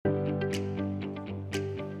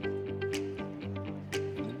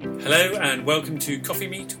Hello and welcome to Coffee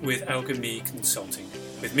Meet with Alchemy Consulting.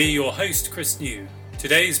 With me, your host, Chris New.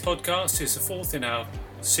 Today's podcast is the fourth in our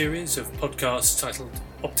series of podcasts titled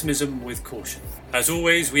Optimism with Caution. As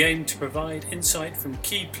always, we aim to provide insight from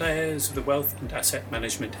key players of the wealth and asset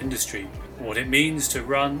management industry, what it means to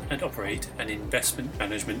run and operate an investment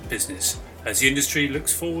management business, as the industry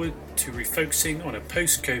looks forward to refocusing on a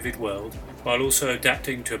post-COVID world, while also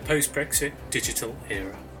adapting to a post-Brexit digital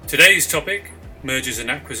era. Today's topic: mergers and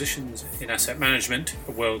acquisitions in asset management,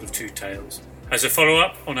 a world of two tales. As a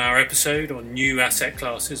follow-up on our episode on new asset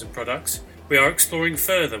classes and products, we are exploring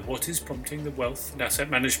further what is prompting the wealth and asset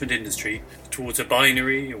management industry towards a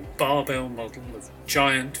binary or barbell model of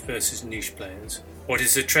giant versus niche players. What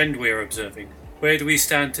is the trend we are observing? Where do we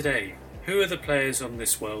stand today? Who are the players on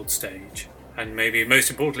this world stage? And maybe most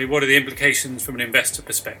importantly, what are the implications from an investor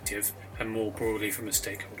perspective and more broadly from a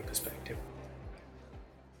stakeholder perspective?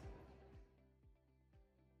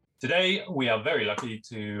 Today, we are very lucky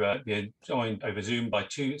to be joined over Zoom by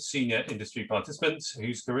two senior industry participants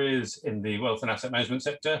whose careers in the wealth and asset management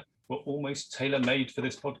sector were almost tailor-made for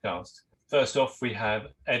this podcast. First off, we have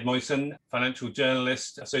Ed Moyson, financial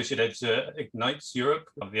journalist, associate editor at Ignites Europe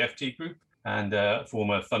of the FT Group, and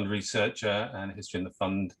former fund researcher and history in the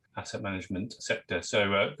fund asset management sector.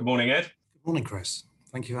 So good morning, Ed. Good morning, Chris.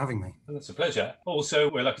 Thank you for having me. That's a pleasure.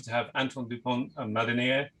 Also, we're lucky to have Antoine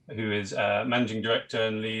Dupont-Madinier, who is Managing Director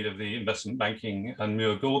and lead of the investment banking and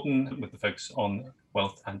Muir Gordon with the focus on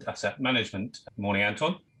wealth and asset management. Good morning,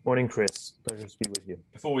 Antoine. Morning, Chris. Pleasure to speak with you.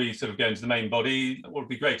 Before we sort of go into the main body, it would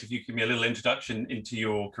be great if you could give me a little introduction into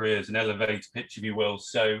your careers, an elevator pitch, if you will.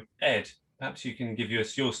 So, Ed, perhaps you can give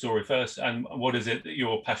us your story first, and what is it that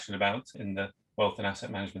you're passionate about in the wealth and asset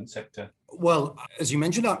management sector? Well, as you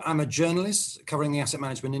mentioned, I'm a journalist covering the asset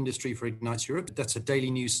management industry for Ignites Europe. That's a daily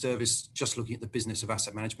news service just looking at the business of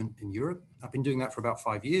asset management in Europe. I've been doing that for about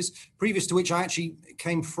 5 years, previous to which I actually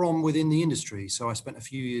came from within the industry. So I spent a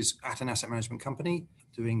few years at an asset management company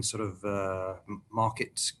doing sort of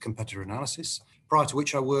market competitor analysis, prior to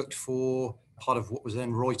which I worked for part of what was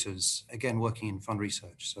then Reuters, again, working in fund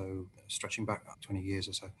research, so stretching back 20 years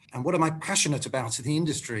or so. And what am I passionate about in the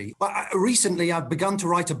industry? Well, recently I've begun to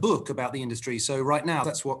write a book about the industry. So right now,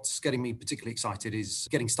 that's what's getting me particularly excited, is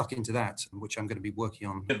getting stuck into that, which I'm going to be working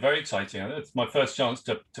on. Very exciting. It's my first chance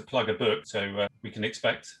to plug a book, so we can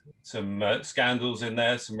expect some scandals in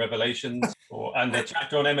there, some revelations, and a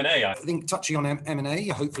chapter on M&A. I think touching on M&A,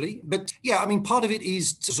 hopefully. But yeah, I mean, part of it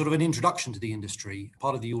is sort of an introduction to the industry.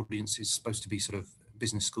 Part of the audience is supposed to be sort of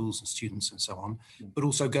business schools and students and so on, but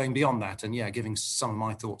also going beyond that and giving some of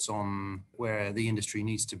my thoughts on where the industry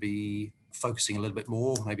needs to be focusing a little bit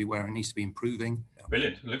more, maybe where it needs to be improving.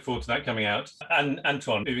 Brilliant. Look forward to that coming out. And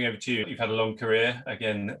Antoine, moving over to you, you've had a long career,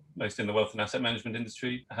 again, most in the wealth and asset management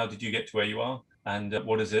industry. How did you get to where you are? And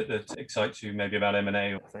what is it that excites you maybe about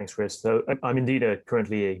M&A? Thanks, Chris. So I'm indeed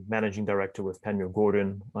currently a managing director with Panmure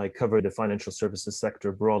Gordon. I cover the financial services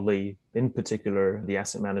sector broadly, in particular the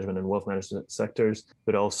asset management and wealth management sectors,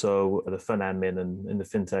 but also the fund admin and in the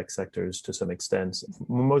fintech sectors to some extent.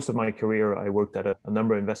 Most of my career, I worked at a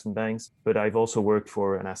number of investment banks, but I've also worked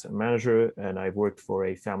for an asset manager, and I've worked for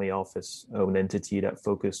a family office-owned entity that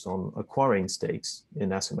focused on acquiring stakes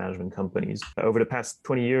in asset management companies. Over the past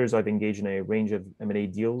 20 years, I've engaged in a range of M&A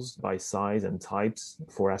deals by size and types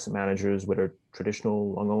for asset managers, whether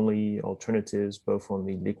traditional, long-only, alternatives, both on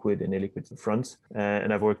the liquid and illiquid front.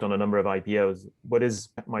 And I've worked on a number of IPOs. What is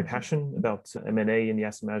my passion about M&A in the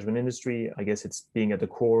asset management industry? I guess it's being at the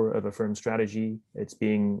core of a firm's strategy. It's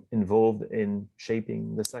being involved in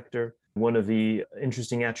shaping the sector. One of the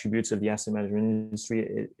interesting attributes of the asset management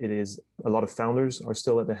industry, it is a lot of founders are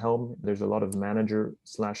still at the helm. There's a lot of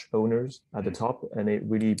manager/owners at the top, and it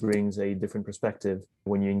really brings a different perspective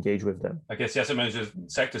when you engage with them. I guess the asset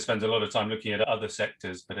management sector spends a lot of time looking at other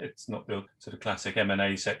sectors, but it's not the sort of classic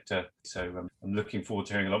M&A sector. So I'm looking forward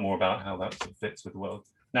to hearing a lot more about how that sort of fits with the world.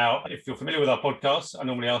 Now, if you're familiar with our podcast, I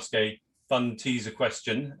normally ask a fun teaser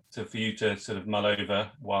question for you to sort of mull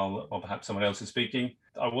over while perhaps someone else is speaking.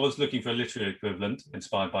 I was looking for a literary equivalent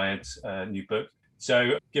inspired by Ed's new book.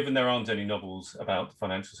 So given there aren't any novels about the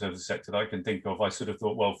financial services sector that I can think of, I sort of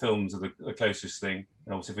thought, well, films are the closest thing.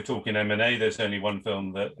 And obviously, if we're talking M&A, there's only one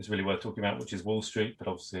film that is really worth talking about, which is Wall Street. But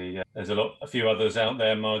obviously, there's a few others out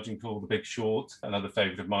there, Margin Call, The Big Short, another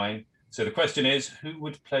favourite of mine. So the question is, who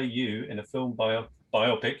would play you in a film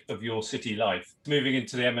biopic of your city life? Moving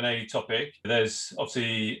into the M&A topic, there's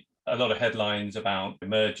obviously a lot of headlines about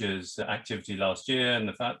mergers activity last year and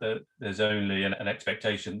the fact that there's only an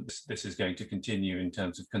expectation this is going to continue in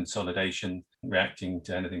terms of consolidation, reacting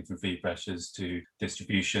to anything from fee pressures to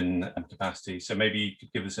distribution and capacity. So maybe you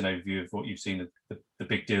could give us an overview of what you've seen of the the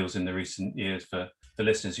big deals in the recent years for the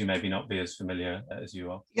listeners who maybe not be as familiar as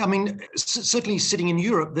you are? Yeah, I mean, certainly sitting in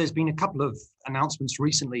Europe, there's been a couple of announcements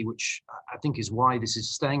recently, which I think is why this is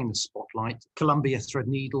staying in the spotlight. Columbia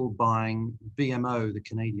Threadneedle buying BMO, the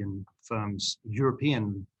Canadian firm's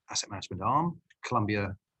European asset management arm.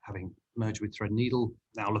 Columbia having merged with Threadneedle,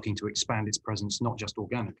 now looking to expand its presence, not just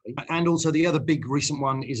organically. And also the other big recent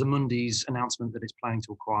one is Amundi's announcement that it's planning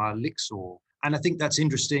to acquire Lyxor. And I think that's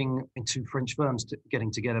interesting in two French firms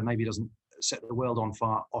getting together. Maybe doesn't set the world on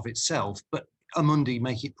fire of itself, but Amundi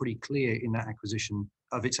make it pretty clear in that acquisition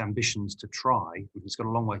of its ambitions to try, it's got a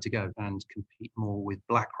long way to go, and compete more with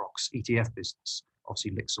BlackRock's ETF business.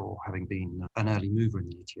 Obviously, Lyxor having been an early mover in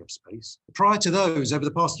the ETF space. Prior to those, over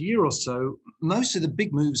the past year or so, most of the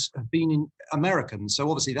big moves have been in American. So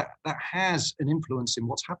obviously that has an influence in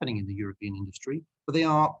what's happening in the European industry, but they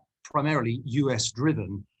are primarily US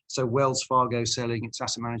driven. So Wells Fargo selling its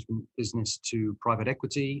asset management business to private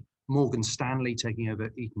equity, Morgan Stanley taking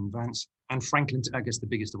over Eaton Vance, and Franklin, I guess the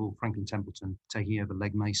biggest of all, Franklin Templeton taking over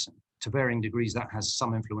Legg Mason. To varying degrees, that has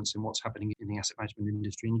some influence in what's happening in the asset management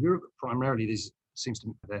industry in Europe. Primarily, this seems to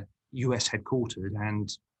be they're US headquartered, and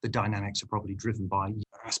the dynamics are probably driven by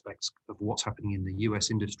aspects of what's happening in the US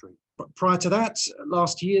industry. But prior to that,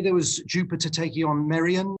 last year, there was Jupiter taking on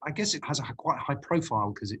Merian. I guess it has a quite high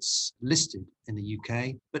profile because it's listed in the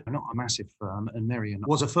UK, but not a massive firm. And Merian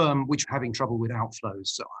was a firm which was having trouble with outflows.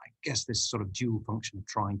 So I guess this sort of dual function of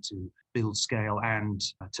trying to build scale and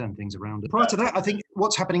turn things around. Prior to that, I think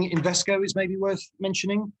what's happening at Invesco is maybe worth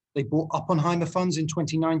mentioning. They bought Oppenheimer funds in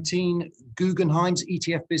 2019, Guggenheim's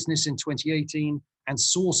ETF business in 2018, and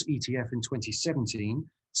Source ETF in 2017.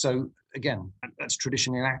 So again, that's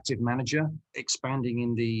traditionally an active manager, expanding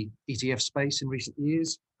in the ETF space in recent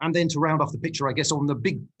years. And then to round off the picture, I guess on the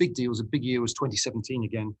big deals, a big year was 2017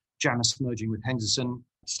 again, Janus merging with Henderson,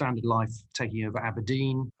 Standard Life taking over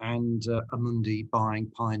Aberdeen, and Amundi buying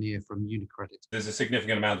Pioneer from UniCredit. There's a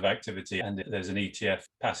significant amount of activity, and there's an ETF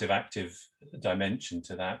passive-active dimension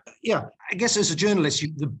to that. Yeah, I guess as a journalist,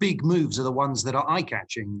 the big moves are the ones that are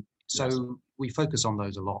eye-catching. So yes, we focus on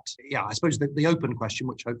those a lot. Yeah, I suppose the open question,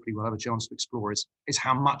 which hopefully we'll have a chance to explore, is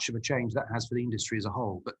how much of a change that has for the industry as a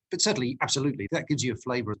whole. But certainly, absolutely, that gives you a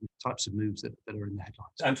flavour of the types of moves that are in the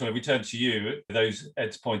headlines. Antoine, we turn to you. Those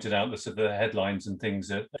Ed's pointed out the headlines and things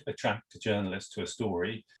that attract a journalist to a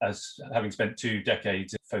story. As having spent 2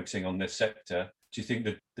 decades focusing on this sector, do you think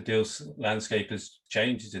that the deals landscape has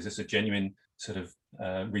changed? Is this a genuine sort of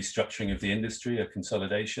restructuring of the industry, a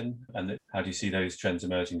consolidation? And how do you see those trends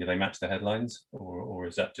emerging? Do they match the headlines, or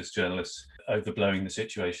is that just journalists overblowing the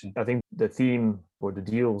situation? I think the theme or the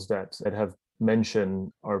deals that have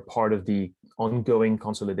mentioned are part of the ongoing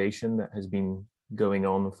consolidation that has been going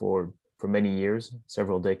on for many years,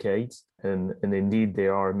 several decades. And indeed, they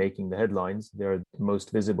are making the headlines. They're the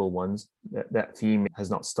most visible ones. That theme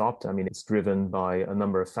has not stopped. I mean, it's driven by a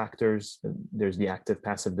number of factors. There's the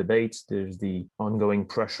active-passive debate. There's the ongoing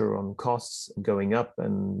pressure on costs going up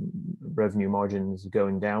and revenue margins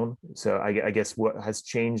going down. So I guess what has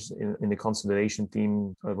changed in the consolidation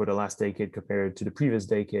theme over the last decade compared to the previous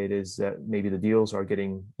decade is that maybe the deals are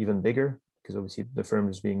getting even bigger, because obviously the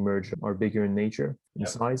firms being merged are bigger in nature, in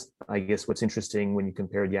size. I guess what's interesting when you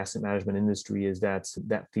compare the asset management industry is that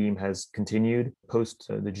theme has continued post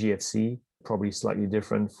the GFC, probably slightly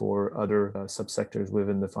different for other subsectors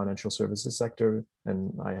within the financial services sector.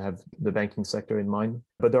 And I have the banking sector in mind.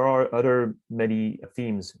 But there are many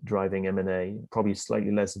themes driving M&A, probably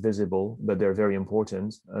slightly less visible, but they're very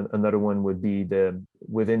important. Another one would be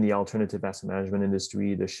within the alternative asset management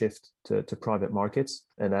industry, the shift to private markets.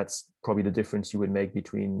 And that's probably the difference you would make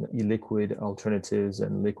between illiquid alternatives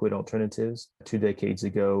and liquid alternatives. 2 decades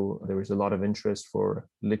ago, there was a lot of interest for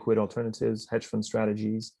liquid alternatives, hedge fund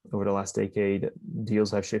strategies. Over the last decade,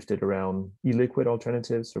 deals have shifted around illiquid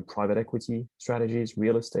alternatives, or private equity strategies,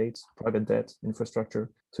 real estate, private debt, infrastructure.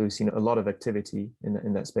 So we've seen a lot of activity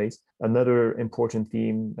in that space. Another important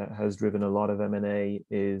theme that has driven a lot of M&A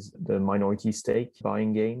is the minority stake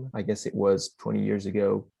buying game. I guess it was 20 years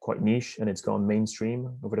ago quite niche, and it's gone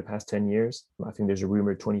mainstream over the past 10 years. I think there's a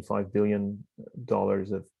rumored $25 billion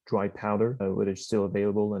of dry powder, which is still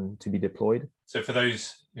available and to be deployed. So for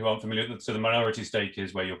those who aren't familiar, so the minority stake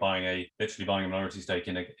is where you're literally buying a minority stake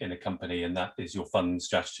in a company, and that is your fund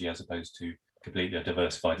strategy as opposed to completely a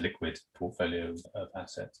diversified liquid portfolio of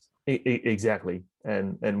assets. Exactly.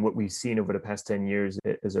 And what we've seen over the past 10 years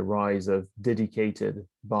is a rise of dedicated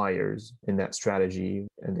buyers in that strategy,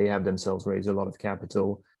 and they have themselves raised a lot of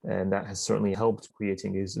capital. And that has certainly helped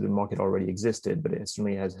creating is the market already existed, but it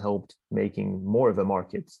certainly has helped making more of a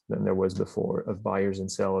market than there was before of buyers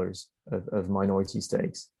and sellers of minority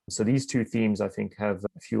stakes. So these two themes, I think, have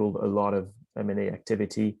fueled a lot of M&A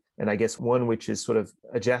activity. And I guess one which is sort of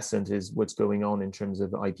adjacent is what's going on in terms of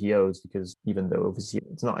IPOs, because even though obviously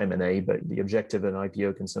it's not M&A, but the objective of an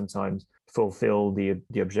IPO can sometimes fulfill the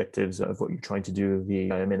objectives of what you're trying to do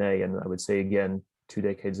via M&A. And I would say, again, 2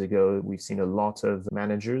 decades ago, we've seen a lot of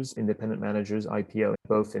managers, independent managers, IPO,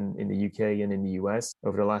 both in the UK and in the US.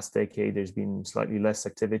 Over the last decade, there's been slightly less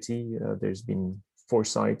activity. There's been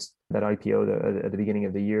Foresight, that IPO at the beginning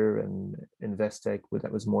of the year, and Investec, that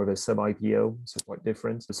was more of a sub-IPO, so quite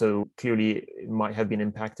different. So clearly it might have been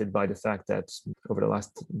impacted by the fact that over the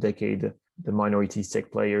last decade, the minority stake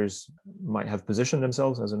players might have positioned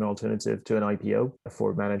themselves as an alternative to an IPO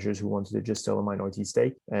for managers who wanted to just sell a minority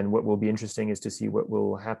stake. And what will be interesting is to see what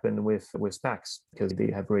will happen with SPACs, because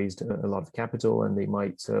they have raised a lot of capital and they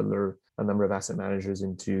might lure a number of asset managers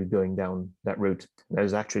into going down that route. That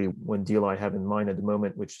is actually one deal I have in mind at the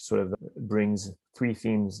moment, which sort of brings three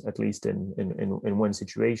themes, at least in one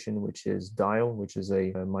situation, which is Dial, which is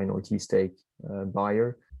a minority stake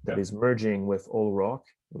buyer that is merging with All Rock,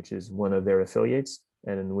 which is one of their affiliates,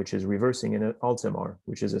 and which is reversing in Altamar,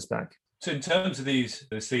 which is a SPAC. So in terms of the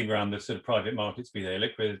theme around the sort of private markets, be they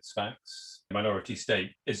liquid, SPACs, minority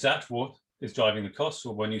stake, is that what is driving the costs?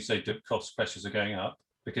 Or when you say cost pressures are going up,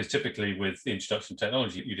 because typically with the introduction of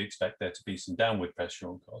technology, you'd expect there to be some downward pressure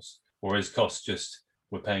on costs, or is cost just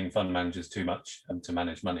we're paying fund managers too much to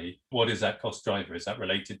manage money? What is that cost driver? Is that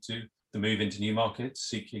related to the move into new markets,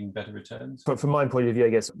 seeking better returns? But from my point of view, I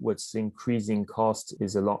guess what's increasing cost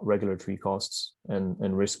is a lot regulatory costs and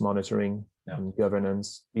risk monitoring and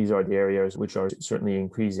governance. These are the areas which are certainly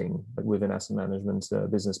increasing within asset management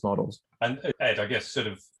business models. And Ed, I guess sort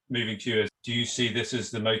of moving to you, do you see this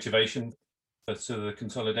as the motivation for sort of the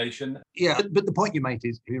consolidation? Yeah, but the point you made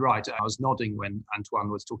is you're right. I was nodding when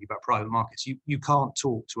Antoine was talking about private markets. You can't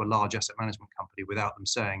talk to a large asset management company without them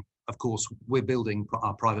saying, of course, we're building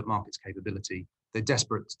our private markets capability. They're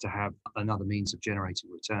desperate to have another means of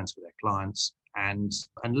generating returns for their clients. And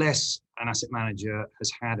unless an asset manager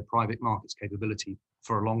has had a private markets capability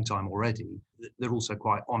for a long time already, they're also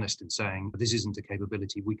quite honest in saying, this isn't a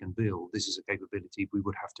capability we can build. This is a capability we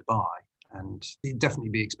would have to buy. And you'd definitely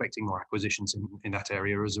be expecting more acquisitions in that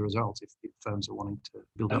area as a result if firms are wanting to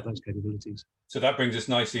build up those capabilities. So that brings us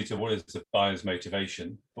nicely to what is the buyer's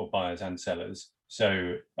motivation for buyers and sellers.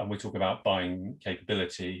 So, and we talk about buying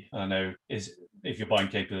capability. I know if you're buying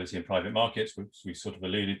capability in private markets, which we sort of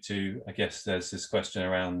alluded to, I guess there's this question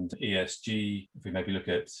around ESG. If we maybe look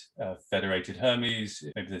at Federated Hermes,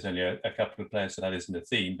 maybe there's only a couple of players, so that isn't a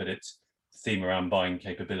theme, but it's theme around buying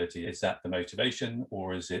capability. Is that the motivation,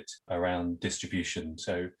 or is it around distribution?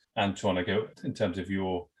 So Antoine, I go in terms of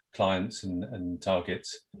your clients and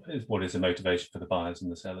targets, what is the motivation for the buyers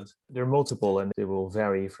and the sellers? There are multiple, and they will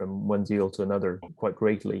vary from one deal to another quite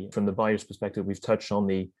greatly. From the buyer's perspective, we've touched on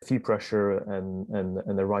the fee pressure and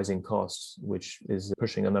the rising costs, which is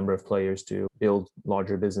pushing a number of players to build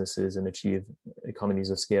larger businesses and achieve economies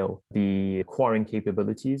of scale. The acquiring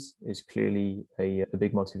capabilities is clearly a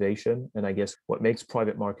big motivation. And I guess what makes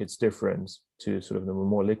private markets different to sort of the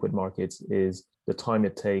more liquid markets is the time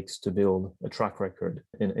it takes to build a track record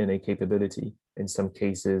in a capability. In some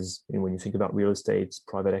cases, when you think about real estate,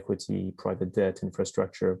 private equity, private debt,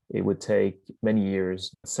 infrastructure, it would take many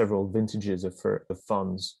years, several vintages of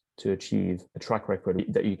funds to achieve a track record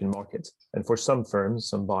that you can market. And for some firms,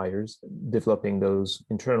 some buyers, developing those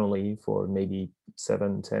internally for maybe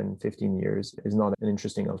 7, 10, 15 years is not an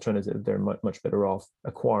interesting alternative. They're much better off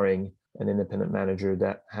acquiring an independent manager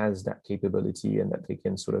that has that capability and that they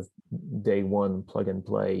can sort of day one plug and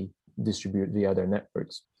play, distribute via their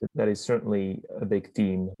networks. So that is certainly a big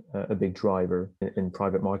theme, a big driver in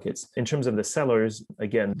private markets. In terms of the sellers,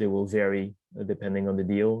 again, they will vary depending on the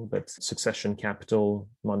deal, but succession capital,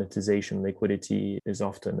 monetization, liquidity is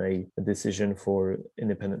often a decision for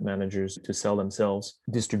independent managers to sell themselves.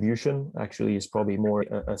 Distribution actually is probably more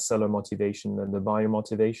a seller motivation than the buyer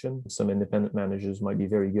motivation. Some independent managers might be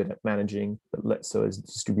very good at managing, but less so as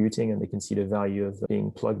distributing, and they can see the value of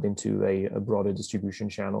being plugged into a broader distribution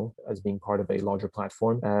channel as being part of a larger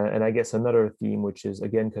platform. And I guess another theme, which is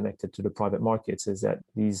again connected to the private markets, is that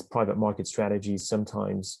these private market strategies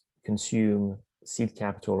sometimes consume seed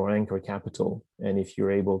capital or anchor capital. And if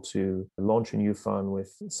you're able to launch a new fund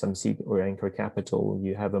with some seed or anchor capital,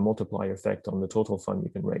 you have a multiplier effect on the total fund you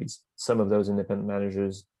can raise. Some of those independent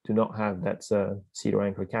managers do not have that seed or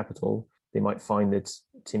anchor capital. They might find it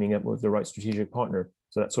teaming up with the right strategic partner.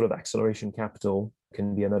 So that sort of acceleration capital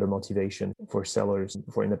can be another motivation for sellers,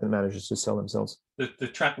 for independent managers to sell themselves. The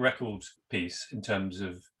track record piece, in terms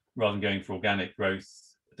of rather than going for organic growth,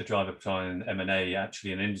 the driver behind M&A,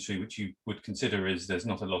 actually an industry which you would consider is there's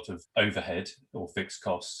not a lot of overhead or fixed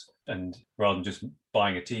costs. And rather than just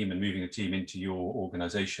buying a team and moving a team into your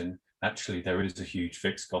organization, actually there is a huge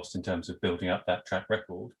fixed cost in terms of building up that track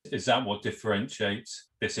record. Is that what differentiates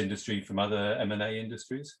this industry from other M&A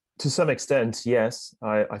industries? To some extent, yes.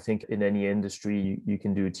 I think in any industry, you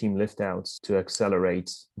can do team lift outs to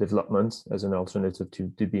accelerate development as an alternative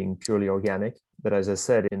to being purely organic. But as I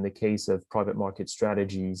said, in the case of private market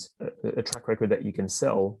strategies, a track record that you can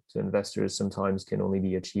sell to investors sometimes can only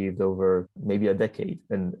be achieved over maybe a decade.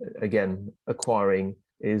 And again, acquiring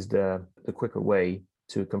is the quicker way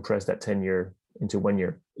to compress that tenure into 1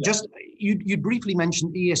 year. Just, you briefly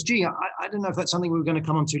mentioned ESG. I don't know if that's something we were going to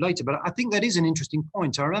come on to later, but I think that is an interesting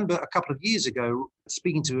point. I remember a couple of years ago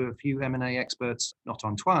speaking to a few M&A experts, not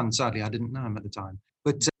Antoine, sadly, I didn't know him at the time,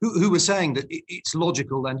 but who were saying that it's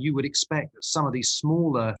logical and you would expect that some of these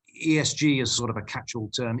smaller ESG as sort of a catch-all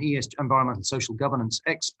term, ESG, environmental social governance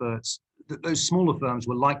experts, that those smaller firms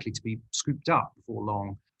were likely to be scooped up before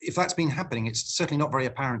long. If that's been happening, it's certainly not very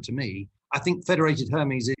apparent to me. I think Federated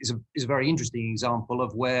Hermes is a very interesting example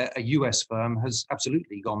of where a US firm has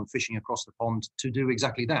absolutely gone fishing across the pond to do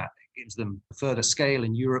exactly that. It gives them further scale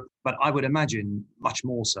in Europe, but I would imagine much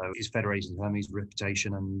more so is Federated Hermes'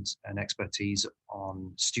 reputation and expertise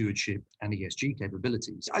on stewardship and ESG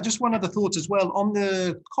capabilities. I just one other thought as well on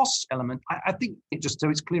the costs element. I think, just so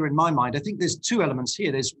it's clear in my mind, I think there's two elements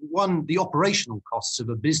here. There's one, the operational costs of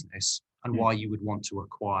a business and why you would want to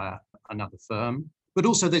acquire another firm. But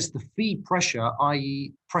also there's the fee pressure,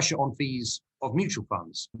 i.e. pressure on fees of mutual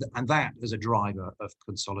funds. And that is a driver of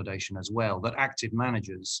consolidation as well, that active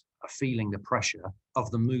managers are feeling the pressure of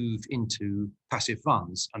the move into passive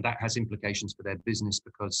funds. And that has implications for their business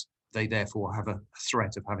because they therefore have a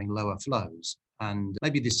threat of having lower flows. And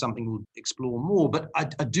maybe this is something we'll explore more, but I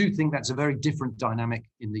do think that's a very different dynamic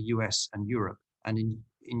in the US and Europe. And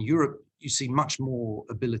in Europe, you see much more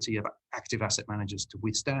ability of active asset managers to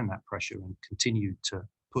withstand that pressure and continue to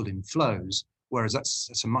pull in flows, whereas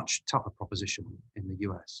that's a much tougher proposition in the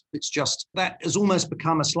US. It's just that has almost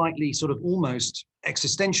become a slightly sort of almost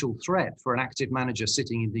existential threat for an active manager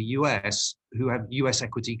sitting in the US who have US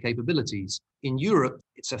equity capabilities. In Europe,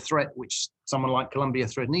 it's a threat which someone like Columbia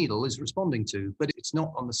Threadneedle is responding to, but it's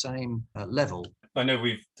not on the same level. I know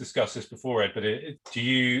we've discussed this before, Ed, but do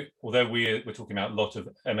you, although we're talking about a lot of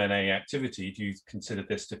M&A activity, do you consider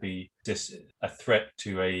this to be a threat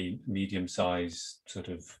to a medium-sized sort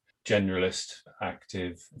of generalist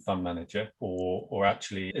active fund manager, or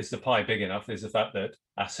actually is the pie big enough? Is the fact that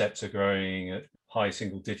assets are growing at high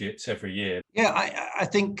single digits every year? Yeah, I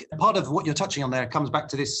think part of what you're touching on there comes back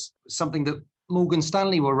to this, something that Morgan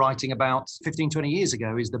Stanley were writing about 15, 20 years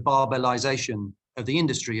ago, is the barbellization of the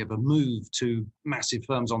industry, of a move to massive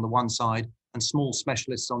firms on the one side and small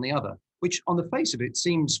specialists on the other, which on the face of it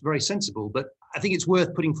seems very sensible. But I think it's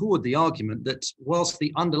worth putting forward the argument that whilst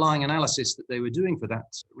the underlying analysis that they were doing for that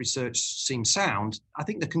research seems sound, I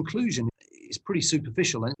think the conclusion is pretty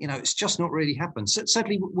superficial. And, it's just not really happened. So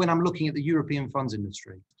certainly when I'm looking at the European funds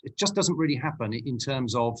industry, it just doesn't really happen in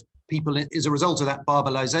terms of people, as a result of that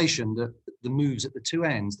barbellization, the moves at the two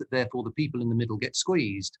ends, that therefore the people in the middle get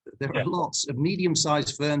squeezed. There are lots of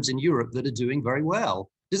medium-sized firms in Europe that are doing very well.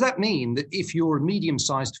 Does that mean that if you're a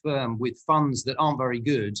medium-sized firm with funds that aren't very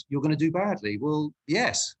good, you're going to do badly? Well,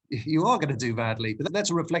 yes, you are going to do badly. But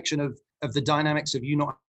that's a reflection of the dynamics of you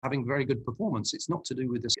not having very good performance. It's not to do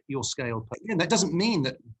with your scale. And that doesn't mean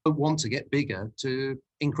that they want to get bigger to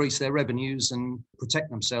increase their revenues and protect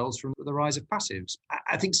themselves from the rise of passives.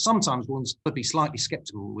 I think sometimes one could be slightly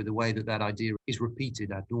skeptical with the way that idea is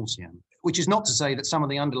repeated ad nauseam, which is not to say that some of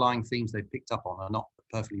the underlying themes they've picked up on are not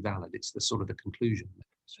perfectly valid. It's the sort of the conclusion.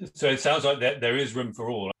 So it sounds like there is room for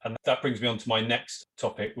all. And that brings me on to my next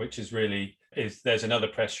topic, which is there's another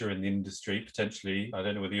pressure in the industry, potentially. I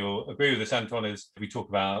don't know whether you'll agree with this, Anton, is we talk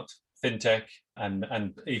about fintech and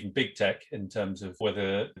even big tech in terms of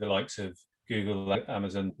whether the likes of Google,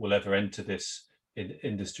 Amazon will ever enter this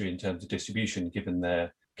industry in terms of distribution, given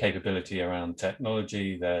their capability around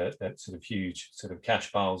technology, their sort of huge sort of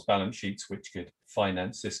cash piles, balance sheets, which could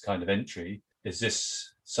finance this kind of entry. Is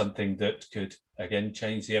this something that could, again,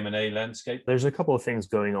 change the M&A landscape? There's a couple of things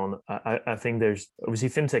going on. I think there's obviously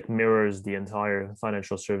fintech mirrors the entire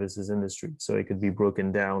financial services industry. So it could be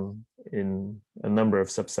broken down in a number of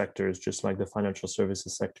subsectors, just like the financial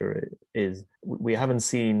services sector is. We haven't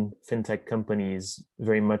seen fintech companies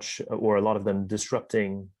very much, or a lot of them,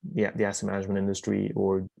 disrupting the asset management industry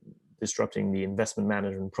or disrupting the investment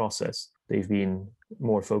management process. They've been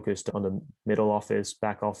more focused on the middle office,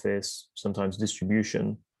 back office, sometimes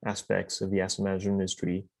distribution aspects of the asset management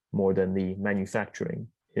industry more than the manufacturing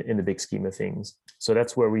in the big scheme of things. So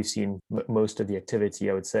that's where we've seen most of the activity,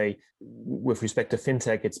 I would say. With respect to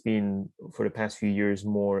fintech, it's been for the past few years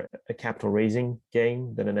more a capital raising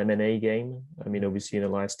game than an M&A game. I mean, obviously in the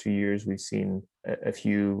last 2 years, we've seen a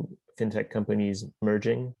few fintech companies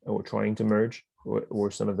merging or trying to merge, or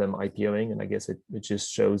some of them IPOing. And I guess it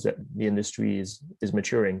just shows that the industry is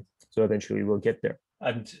maturing. So eventually we'll get there.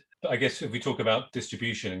 And I guess if we talk about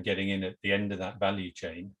distribution and getting in at the end of that value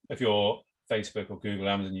chain, if you're Facebook or Google,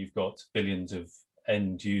 Amazon, you've got billions of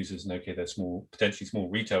end users, and okay, they're small, potentially small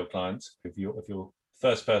retail clients. If you're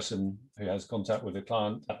first person who has contact with a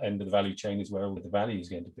client, that end of the value chain is where all the value is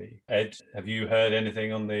going to be. Ed, have you heard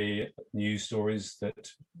anything on the news stories that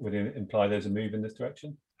would imply there's a move in this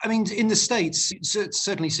direction? I mean, in the States,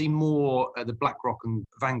 certainly see more the BlackRock and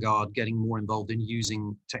Vanguard getting more involved in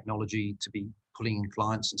using technology to be pulling in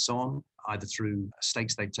clients and so on, either through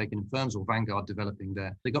stakes they've taken in firms or Vanguard developing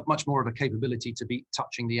there. They've got much more of a capability to be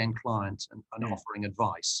touching the end client and offering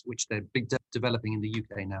advice, which they're developing in the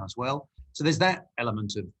UK now as well. So there's that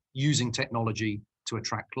element of using technology to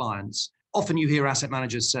attract clients. Often you hear asset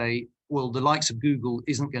managers say, well, the likes of Google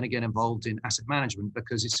isn't going to get involved in asset management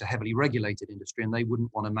because it's a heavily regulated industry and they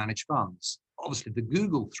wouldn't want to manage funds. Obviously, the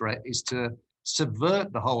Google threat is to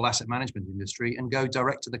subvert the whole asset management industry and go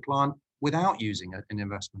direct to the client without using an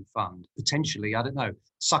investment fund. Potentially, I don't know,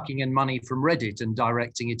 sucking in money from Reddit and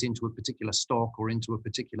directing it into a particular stock or into a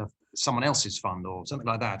particular someone else's fund or something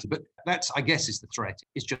like that. But that's, I guess, is the threat.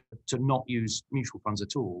 It's just to not use mutual funds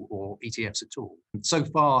at all or ETFs at all. So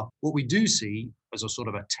far, what we do see as a sort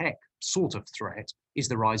of a tech sort of threat is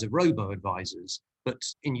the rise of robo-advisors. But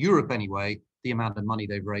in Europe anyway, the amount of money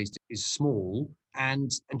they've raised is small,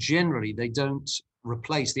 and generally they don't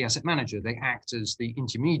replace the asset manager. They act as the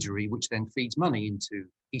intermediary, which then feeds money into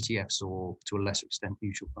ETFs or, to a lesser extent,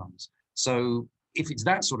 mutual funds. So if it's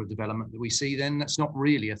that sort of development that we see, then that's not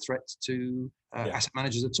really a threat to asset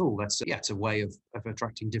managers at all. That's it's a way of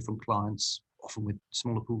attracting different clients, often with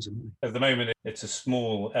smaller pools of money. At the moment, it's a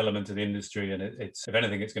small element of the industry, and it's, if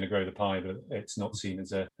anything, it's going to grow the pie, but it's not seen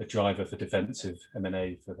as a driver for defensive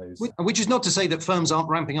M&A for those. Which is not to say that firms aren't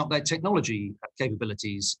ramping up their technology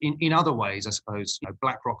capabilities in other ways, I suppose.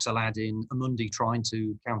 BlackRock's Aladdin, Amundi trying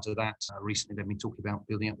to counter that. Recently, they've been talking about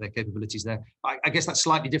building up their capabilities there. I guess that's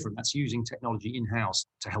slightly different. That's using technology in-house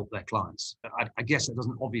to help their clients. I guess it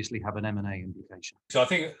doesn't obviously have an M&A implication. So I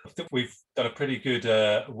think we've done a pretty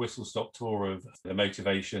good whistle-stop tour of the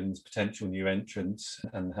motivations, potential new entrants,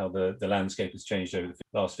 and how the landscape has changed over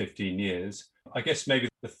the last 15 years. I guess maybe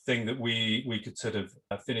the thing that we could sort of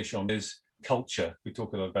finish on is culture. We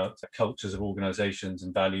talk a lot about cultures of organizations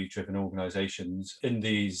and value-driven organizations. In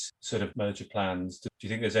these sort of merger plans, do you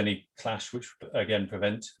think there's any clash which, again,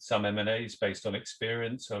 prevent some M&As based on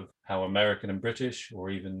experience of how American and British, or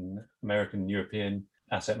even American and European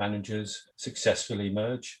asset managers successfully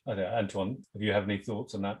merge? Antoine, have you any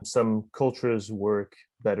thoughts on that? Some cultures work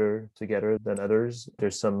better together than others.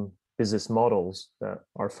 There's some business models that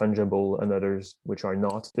are fungible and others which are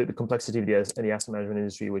not. The complexity of the asset management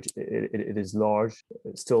industry, which it is large,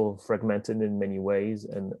 it's still fragmented in many ways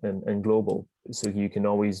and global. So you can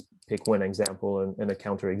always pick one example and a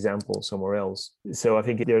counter example somewhere else. So I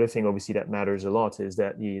think the other thing obviously that matters a lot is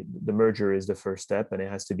that the merger is the first step, and it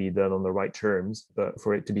has to be done on the right terms. But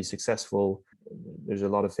for it to be successful, there's a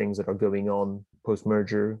lot of things that are going on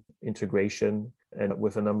post-merger integration, and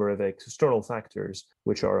with a number of external factors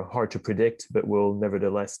which are hard to predict, but will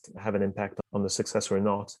nevertheless have an impact on the success or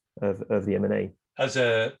not of the M&A. As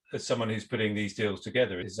someone who's putting these deals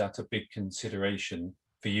together, is that a big consideration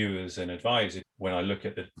for you as an advisor? When I look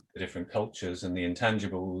at the different cultures and the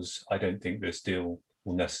intangibles, I don't think this deal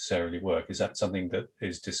will necessarily work. Is that something that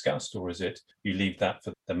is discussed, or is it you leave that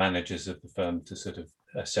for the managers of the firm to sort of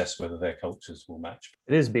assess whether their cultures will match?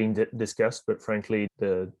 It is being discussed, but frankly,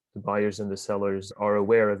 the buyers and the sellers are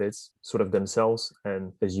aware of it sort of themselves.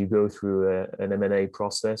 And as you go through an M&A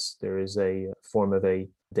process, there is a form of a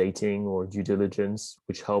dating or due diligence,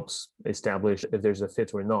 which helps establish if there's a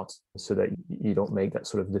fit or not, so that you don't make that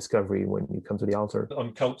sort of discovery when you come to the altar.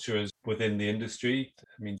 On culture within the industry,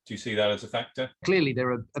 I mean, do you see that as a factor? Clearly,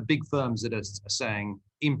 there are big firms that are saying,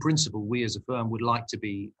 in principle, we as a firm would like to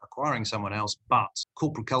be acquiring someone else, but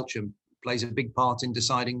corporate culture plays a big part in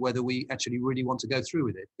deciding whether we actually really want to go through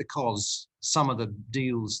with it, because some of the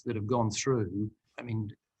deals that have gone through, I mean,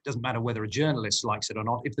 it doesn't matter whether a journalist likes it or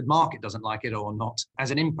not, if the market doesn't like it or not,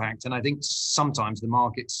 has an impact. And I think sometimes the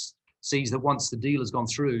market sees that once the deal has gone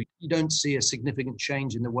through, you don't see a significant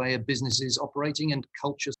change in the way a business is operating, and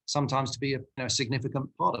culture sometimes to be a significant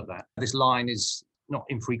part of that. This line is not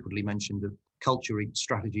infrequently mentioned, of culture eats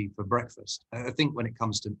strategy for breakfast. I think when it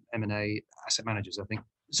comes to M&A asset managers, I think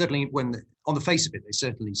certainly on the face of it, they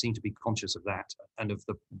certainly seem to be conscious of that and of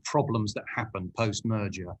the problems that happen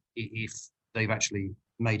post-merger if they've actually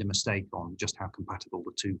made a mistake on just how compatible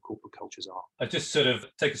the two corporate cultures are. I just sort of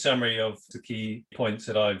take a summary of the key points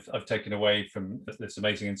that I've taken away from this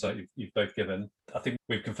amazing insight you've both given. I think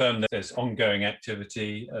we've confirmed that there's ongoing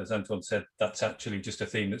activity. As Antoine said, that's actually just a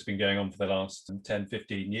theme that's been going on for the last 10,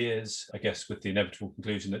 15 years, I guess, with the inevitable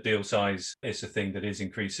conclusion that deal size is a thing that is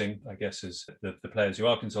increasing, I guess, as the players who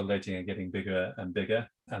are consolidating are getting bigger and bigger.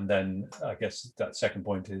 And then I guess that second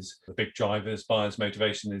point is the big drivers, buyers'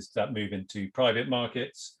 motivation is that move into private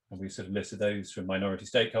markets. And we sort of listed those from minority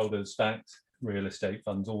stakeholders, SPACs, real estate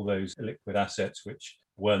funds, all those liquid assets which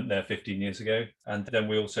weren't there 15 years ago. And then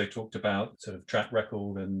we also talked about sort of track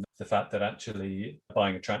record and the fact that actually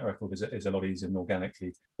buying a track record is a lot easier than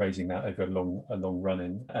organically raising that over a long run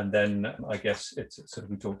in. And then I guess it's sort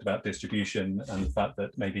of, we talked about distribution and the fact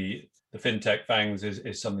that maybe the fintech fangs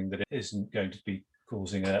is something that isn't going to be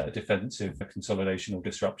causing a defensive consolidation or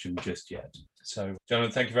disruption just yet. So,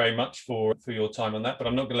 gentlemen, thank you very much for your time on that. But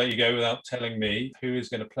I'm not going to let you go without telling me who is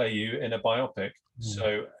going to play you in a biopic.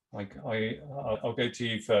 So I'll go to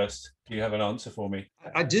you first. Do you have an answer for me?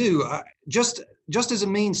 I do. Just as a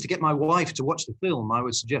means to get my wife to watch the film, I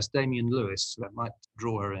would suggest Damian Lewis. That might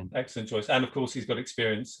draw her in. Excellent choice. And of course, he's got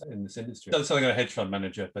experience in this industry. Done something on a hedge fund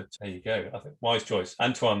manager, but there you go. I think wise choice.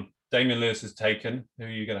 Antoine, Damian Lewis has taken. Who are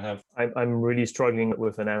you going to have? I'm really struggling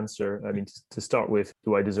with an answer. I mean, to start with,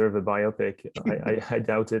 do I deserve a biopic? I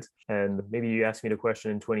doubt it. And maybe you ask me the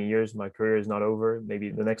question in 20 years, my career is not over. Maybe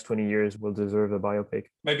the next 20 years will deserve a biopic.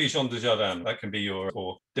 Maybe Jean Dujardin. That can be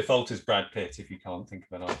or default is Brad Pitt if you can't think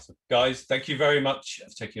of an answer. Guys, thank you very much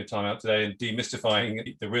for taking your time out today and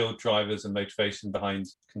demystifying the real drivers and motivation behind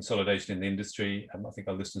consolidation in the industry. I think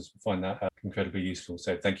our listeners will find that incredibly useful.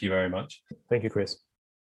 So thank you very much. Thank you, Chris.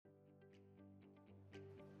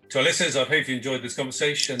 To our listeners, I hope you enjoyed this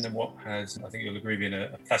conversation and what has, I think you'll agree, been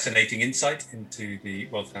a fascinating insight into the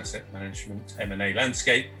wealth and asset management M&A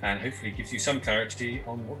landscape, and hopefully gives you some clarity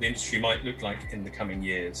on what the industry might look like in the coming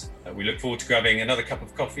years. We look forward to grabbing another cup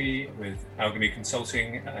of coffee with Alchemy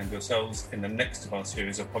Consulting and yourselves in the next of our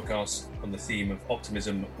series of podcasts on the theme of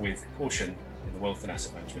optimism with caution in the wealth and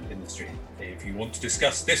asset management industry. If you want to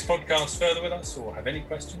discuss this podcast further with us or have any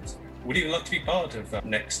questions, would even like to be part of that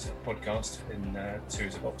next podcast in the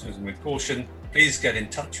series of Optimism with Caution, please get in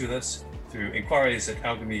touch with us through inquiries at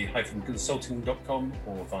alchemy-consulting.com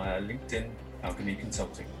or via LinkedIn, Alchemy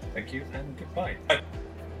Consulting. Thank you and goodbye. Bye.